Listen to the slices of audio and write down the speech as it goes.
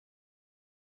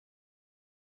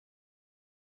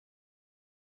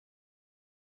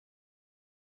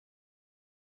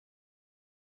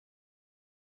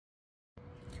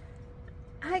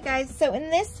Hi guys, so in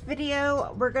this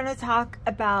video we're going to talk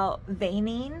about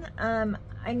veining.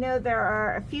 I know there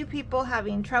are a few people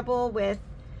having trouble with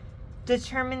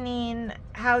determining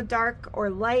how dark or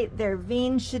light their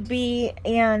veins should be,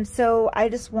 and so I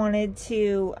just wanted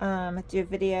to do a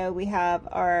video. We have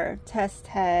our test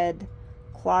head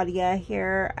Claudia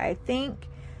here. I think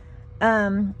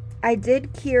I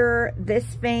did cure this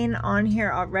vein on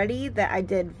here already that I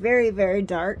did very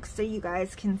dark so you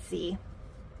guys can see.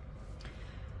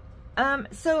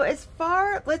 So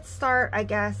let's start, I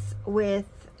guess, with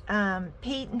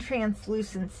paint and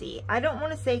translucency. I don't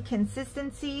want to say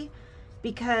consistency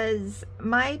because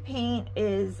my paint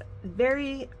is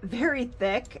very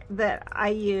thick that I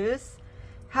use.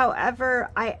 However,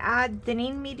 I add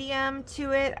thinning medium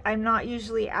to it. I'm not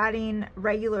usually adding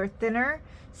regular thinner.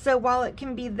 So while it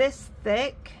can be this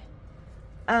thick,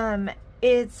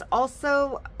 it's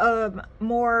also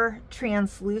more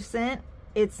translucent.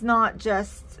 It's not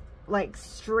just like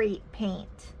straight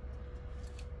paint.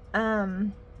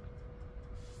 But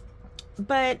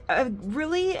a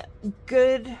really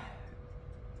good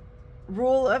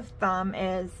rule of thumb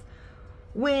is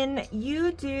when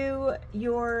you do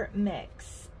your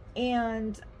mix,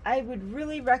 and I would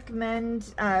really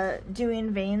recommend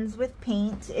doing veins with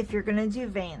paint if you're gonna do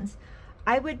veins.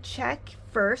 I would check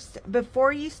first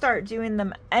before you start doing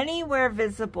them anywhere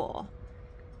visible.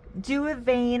 Do a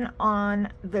vein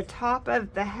on the top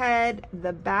of the head,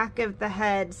 the back of the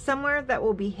head, somewhere that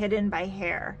will be hidden by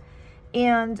hair.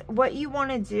 And what you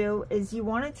want to do is you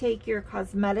want to take your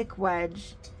cosmetic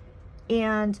wedge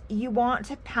and you want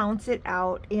to pounce it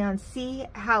out and see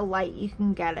how light you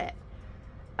can get it.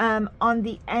 On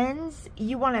the ends,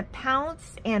 you want to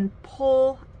pounce and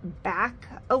pull back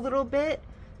a little bit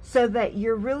so that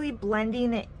you're really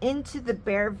blending it into the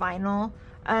bare vinyl.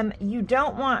 You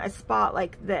don't want a spot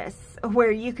like this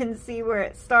where you can see where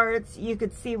it starts, you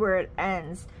could see where it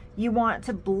ends. You want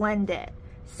to blend it.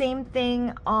 Same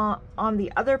thing on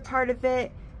the other part of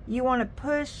it. You want to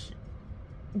push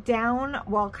down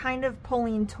while kind of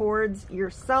pulling towards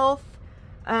yourself,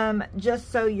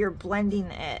 just so you're blending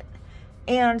it.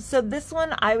 And so this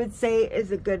one I would say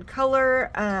is a good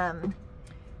color.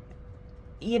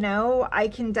 You know, I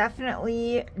can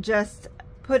definitely just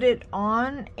put it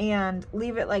on and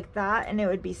leave it like that and it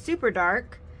would be super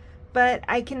dark, but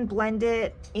I can blend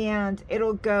it and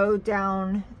it'll go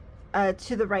down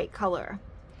to the right color.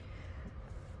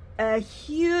 A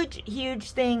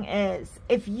huge thing is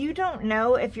if you don't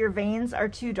know if your veins are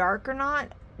too dark or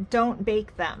not, don't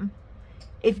bake them.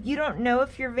 If you don't know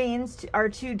if your veins are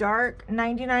too dark,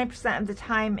 99% of the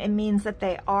time it means that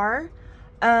they are.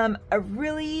 A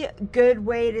really good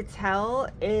way to tell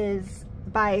is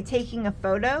by taking a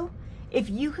photo. If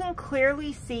you can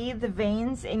clearly see the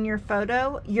veins in your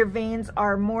photo, your veins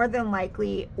are more than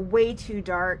likely way too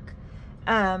dark.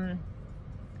 The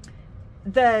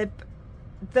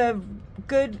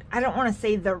good, I don't want to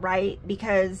say the right,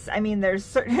 because I mean there's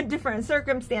certain different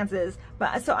circumstances,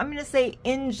 but so I'm going to say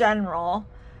in general,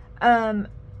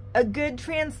 a good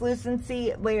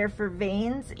translucency layer for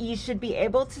veins, you should be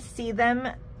able to see them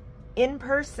in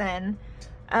person,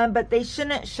 but they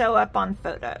shouldn't show up on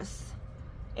photos.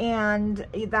 And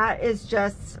that is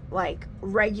just like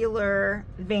regular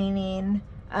veining,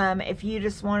 if you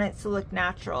just want it to look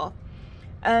natural.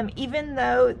 Even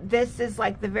though this is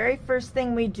like the very first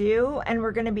thing we do and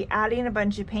we're going to be adding a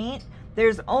bunch of paint,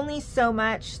 there's only so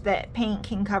much that paint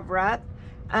can cover up.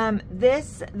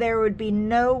 There would be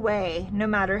no way, no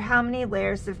matter how many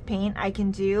layers of paint I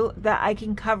can do, that I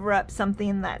can cover up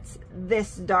something that's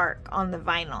this dark on the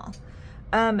vinyl.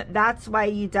 That's why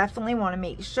you definitely want to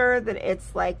make sure that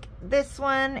it's like this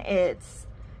one, it's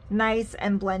nice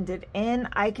and blended in.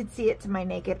 I could see it to my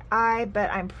naked eye, but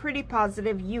I'm pretty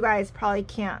positive you guys probably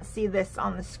can't see this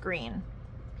on the screen.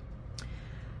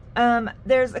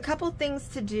 There's a couple things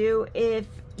to do if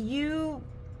you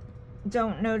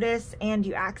don't notice and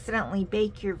you accidentally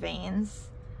bake your veins.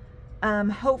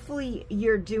 Hopefully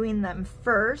you're doing them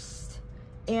first,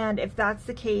 and if that's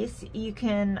the case, you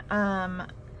can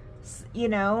you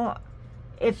know,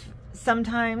 if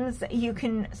sometimes you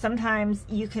can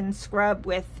scrub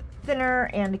with thinner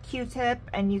and a Q-tip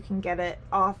and you can get it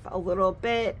off a little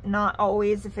bit. Not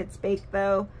always if it's baked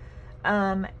though.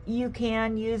 You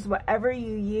can use whatever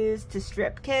you use to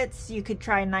strip kits. You could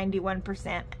try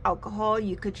 91% alcohol.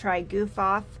 You could try Goof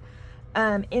Off.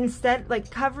 Instead,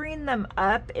 like, covering them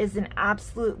up is an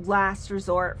absolute last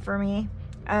resort for me,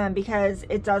 because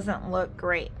it doesn't look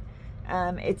great.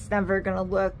 It's never gonna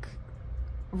look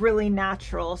really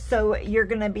natural. So you're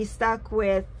gonna be stuck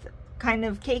with kind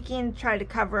of caking, try to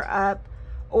cover up,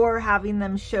 or having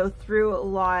them show through a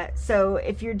lot. So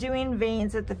if you're doing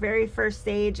veins at the very first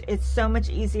stage, it's so much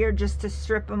easier just to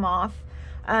strip them off.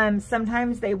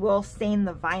 Sometimes they will stain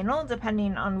the vinyl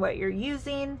depending on what you're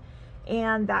using,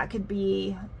 and that could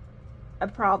be a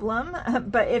problem.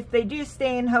 But if they do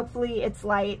stain, hopefully it's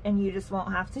light and you just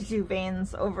won't have to do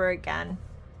veins over again.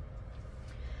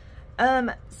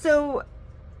 So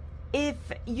if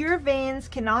your veins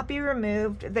cannot be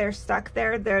removed, they're stuck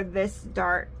there, they're this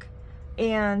dark,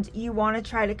 and you want to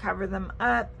try to cover them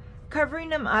up, covering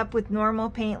them up with normal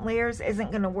paint layers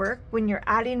isn't going to work. When you're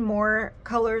adding more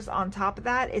colors on top of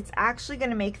that, it's actually going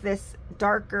to make this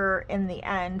darker in the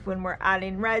end when we're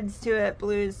adding reds to it,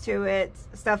 blues to it,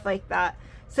 stuff like that.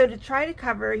 So to try to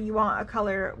cover, you want a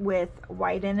color with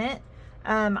white in it.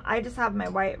 I just have my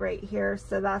white right here,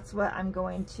 so that's what I'm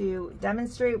going to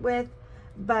demonstrate with.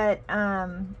 But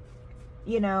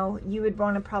you know, you would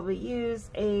want to probably use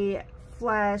a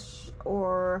flesh,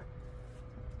 or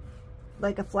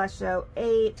like a flesh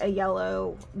 08, a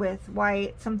yellow with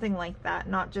white, something like that,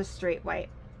 not just straight white.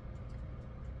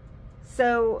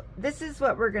 So this is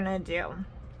what we're gonna do.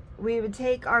 We would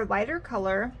take our lighter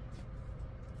color.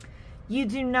 You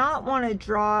do not want to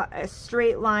draw a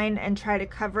straight line and try to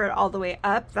cover it all the way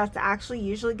up. That's actually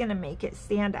usually going to make it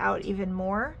stand out even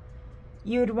more.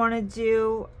 You would want to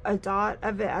do a dot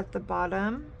of it at the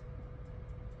bottom,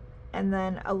 and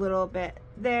then a little bit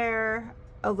there,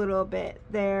 a little bit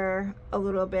there, a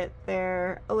little bit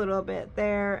there, a little bit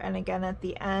there, and again at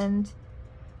the end.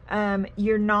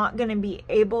 You're not going to be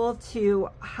able to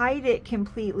hide it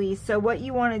completely, so what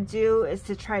you want to do is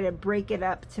to try to break it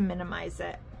up to minimize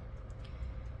it.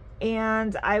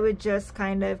 And I would just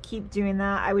kind of keep doing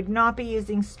that. I would not be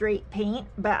using straight paint,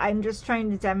 but I'm just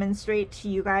trying to demonstrate to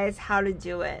you guys how to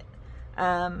do it.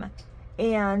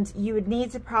 And you would need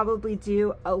to probably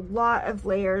do a lot of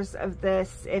layers of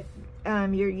this if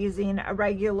you're using a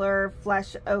regular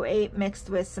Flesh 08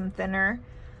 mixed with some thinner,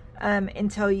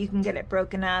 until you can get it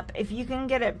broken up. If you can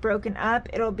get it broken up,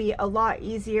 it'll be a lot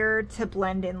easier to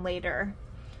blend in later.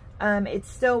 It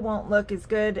still won't look as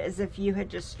good as if you had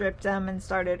just stripped them and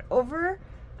started over,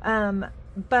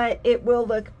 but it will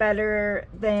look better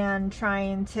than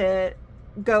trying to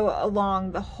go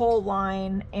along the whole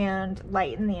line and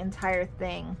lighten the entire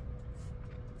thing.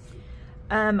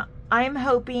 I'm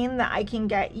hoping that I can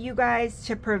get you guys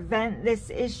to prevent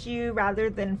this issue rather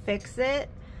than fix it.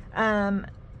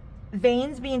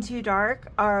 Veins being too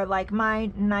dark are like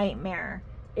my nightmare.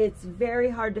 It's very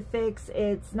hard to fix.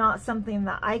 It's not something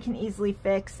that I can easily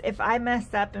fix. If I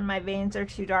mess up and my veins are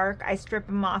too dark, I strip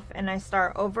them off and I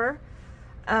start over.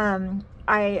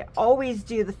 I always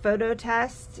do the photo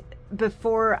test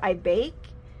before I bake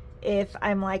if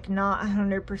I'm like not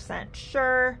 100%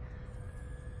 sure,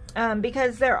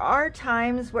 because there are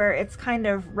times where it's kind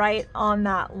of right on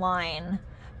that line.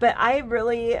 But I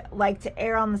really like to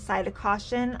err on the side of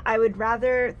caution. I would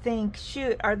rather think,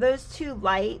 shoot, are those too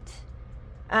light?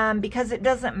 Because it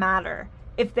doesn't matter.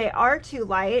 If they are too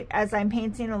light, as I'm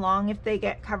painting along, if they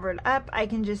get covered up, I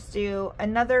can just do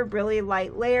another really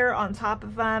light layer on top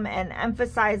of them and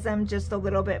emphasize them just a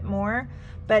little bit more.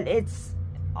 But it's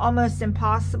almost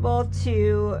impossible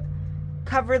to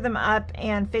cover them up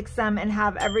and fix them and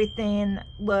have everything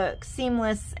look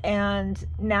seamless and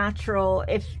natural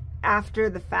if after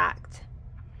the fact.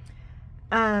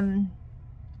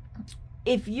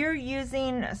 If you're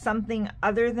using something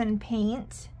other than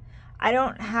paint, I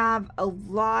don't have a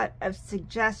lot of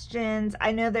suggestions.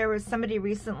 I know there was somebody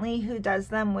recently who does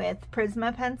them with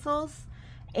Prisma pencils,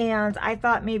 and I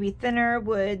thought maybe thinner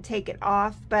would take it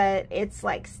off, but it's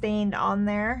like stained on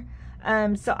there.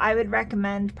 So I would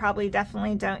recommend probably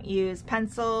definitely don't use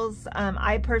pencils.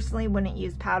 I personally wouldn't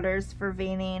use powders for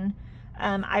veining.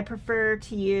 I prefer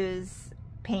to use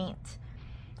paint.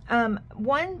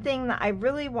 One thing that I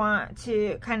really want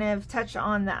to kind of touch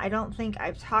on that I don't think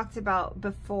I've talked about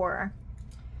before,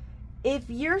 if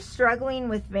you're struggling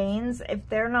with veins, if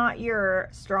they're not your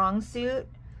strong suit,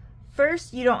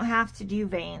 first, you don't have to do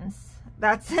veins.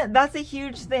 That's a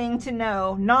huge thing to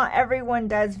know. Not everyone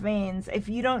does veins. If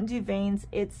you don't do veins,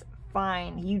 it's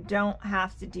fine. You don't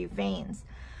have to do veins.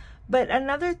 But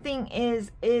another thing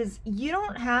is you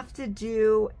don't have to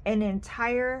do an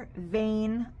entire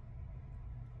vein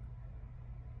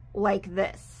like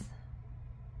this.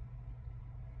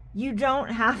 You don't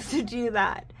have to do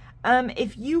that.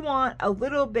 If you want a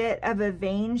little bit of a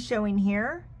vein showing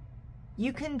here,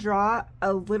 you can draw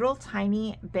a little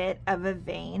tiny bit of a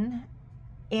vein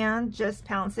and just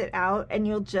pounce it out, and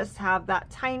you'll just have that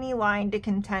tiny line to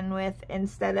contend with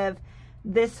instead of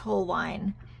this whole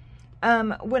line.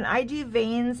 When I do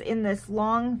veins in this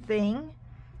long thing,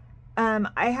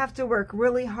 I have to work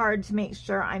really hard to make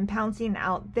sure I'm pouncing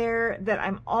out there, that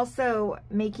I'm also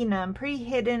making them pretty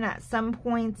hidden at some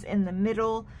points in the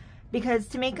middle, because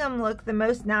to make them look the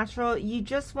most natural, you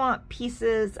just want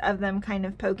pieces of them kind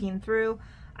of poking through.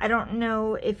 I don't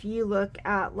know if you look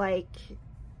at like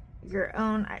your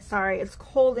own, sorry, it's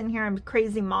cold in here, I'm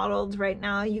crazy mottled right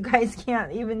now, you guys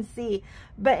can't even see,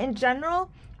 but in general,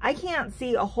 I can't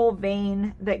see a whole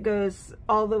vein that goes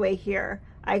all the way here.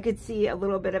 I could see a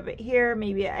little bit of it here,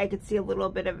 maybe I could see a little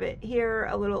bit of it here,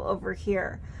 a little over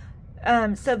here.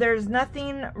 So there's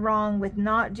nothing wrong with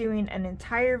not doing an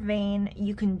entire vein.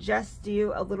 You can just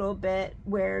do a little bit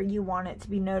where you want it to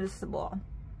be noticeable.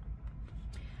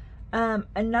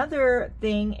 Another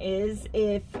thing is,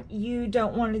 if you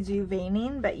don't want to do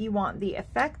veining, but you want the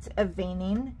effect of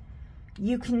veining,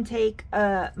 you can take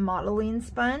a modeling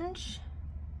sponge.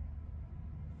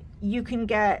 You can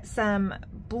get some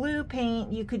blue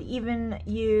paint. You could even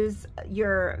use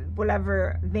your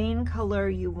whatever vein color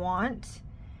you want.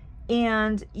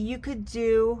 And you could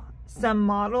do some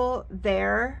model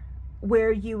there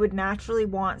where you would naturally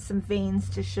want some veins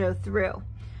to show through.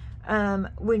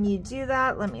 When you do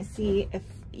that, let me see if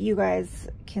you guys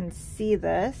can see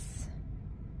this.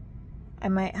 I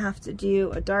might have to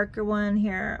do a darker one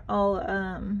here.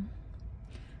 I'll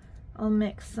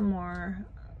mix some more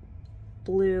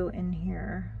blue in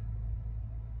here.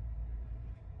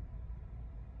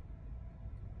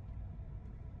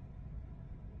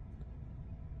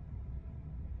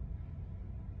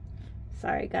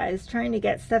 Sorry guys, trying to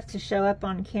get stuff to show up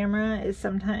on camera is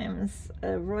sometimes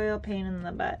a royal pain in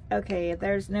the butt. Okay,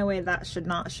 there's no way that should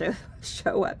not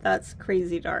show up. That's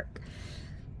crazy dark.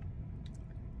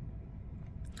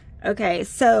 Okay,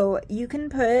 so you can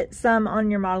put some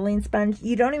on your modeling sponge.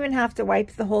 You don't even have to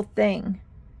wipe the whole thing.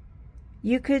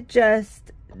 You could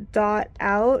just dot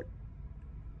out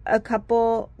a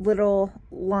couple little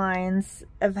lines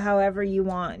of however you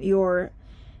want your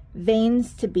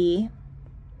veins to be.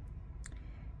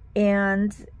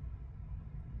 And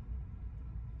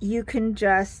you can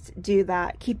just do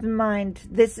that. Keep in mind,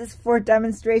 this is for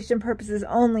demonstration purposes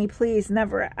only. Please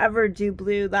never ever do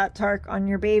blue that dark on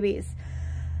your babies.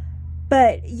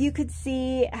 But you could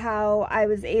see how I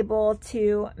was able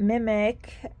to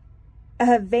mimic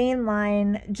a vein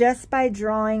line just by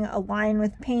drawing a line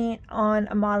with paint on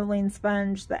a modeling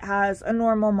sponge that has a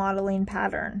normal modeling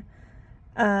pattern.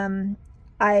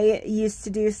 I used to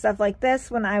do stuff like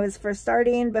this when I was first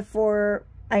starting, before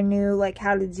I knew like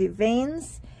how to do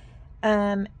veins.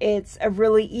 It's a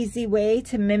really easy way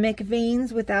to mimic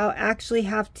veins without actually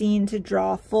having to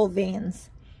draw full veins.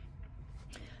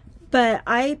 But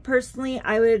I personally,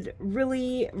 I would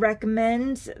really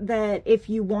recommend that if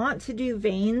you want to do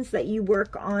veins, that you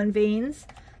work on veins,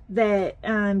 that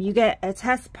you get a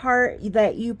test part,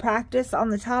 that you practice on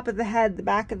the top of the head, the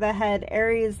back of the head,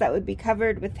 areas that would be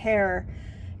covered with hair.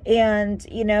 And,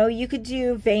 you know, you could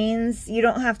do veins. You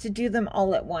don't have to do them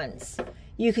all at once.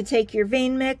 You could take your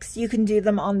vein mix. You can do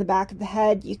them on the back of the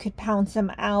head. You could pounce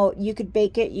them out. You could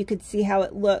bake it. You could see how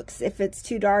it looks. If it's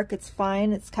too dark, it's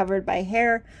fine. It's covered by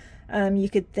hair. You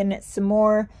could thin it some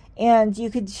more. And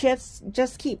you could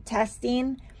just keep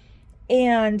testing.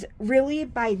 And really,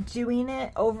 by doing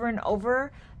it over and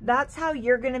over, that's how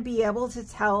you're going to be able to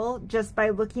tell, just by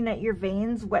looking at your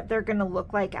veins, what they're going to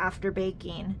look like after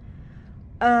baking.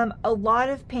 A lot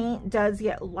of paint does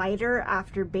get lighter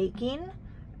after baking.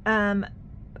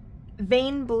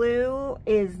 Vein blue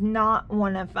is not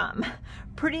one of them.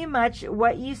 Pretty much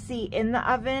what you see in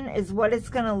the oven is what it's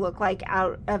going to look like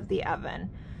out of the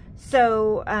oven.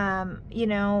 So, you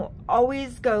know,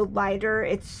 always go lighter.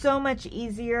 It's so much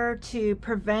easier to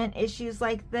prevent issues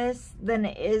like this than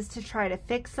it is to try to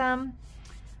fix them.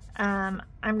 I'm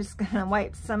just going to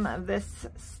wipe some of this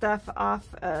stuff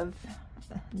off of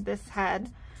this head.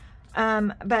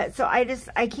 But so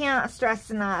I can't stress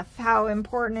enough how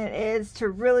important it is to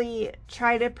really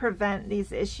try to prevent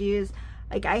these issues.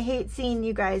 Like, I hate seeing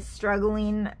you guys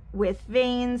struggling with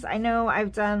veins. I know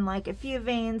I've done like a few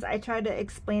veins. I try to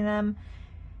explain them,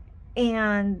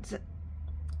 and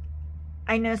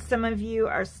I know some of you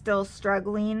are still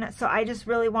struggling. So I just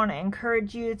really want to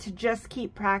encourage you to just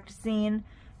keep practicing.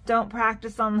 Don't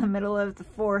practice on the middle of the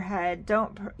forehead.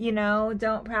 Don't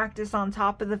practice on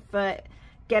top of the foot.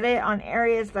 Get it on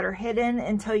areas that are hidden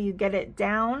until you get it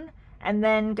down, and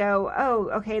then go, oh,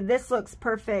 okay, this looks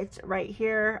perfect right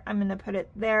here. I'm going to put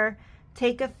it there.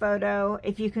 Take a photo.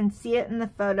 If you can see it in the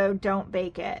photo, don't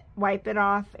bake it. Wipe it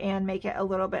off and make it a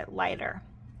little bit lighter.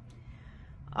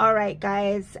 All right,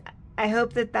 guys. I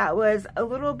hope that that was a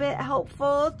little bit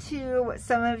helpful to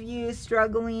some of you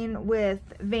struggling with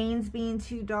veins being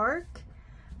too dark.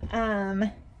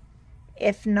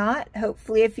 If not,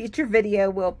 hopefully a future video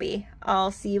will be.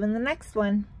 I'll see you in the next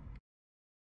one.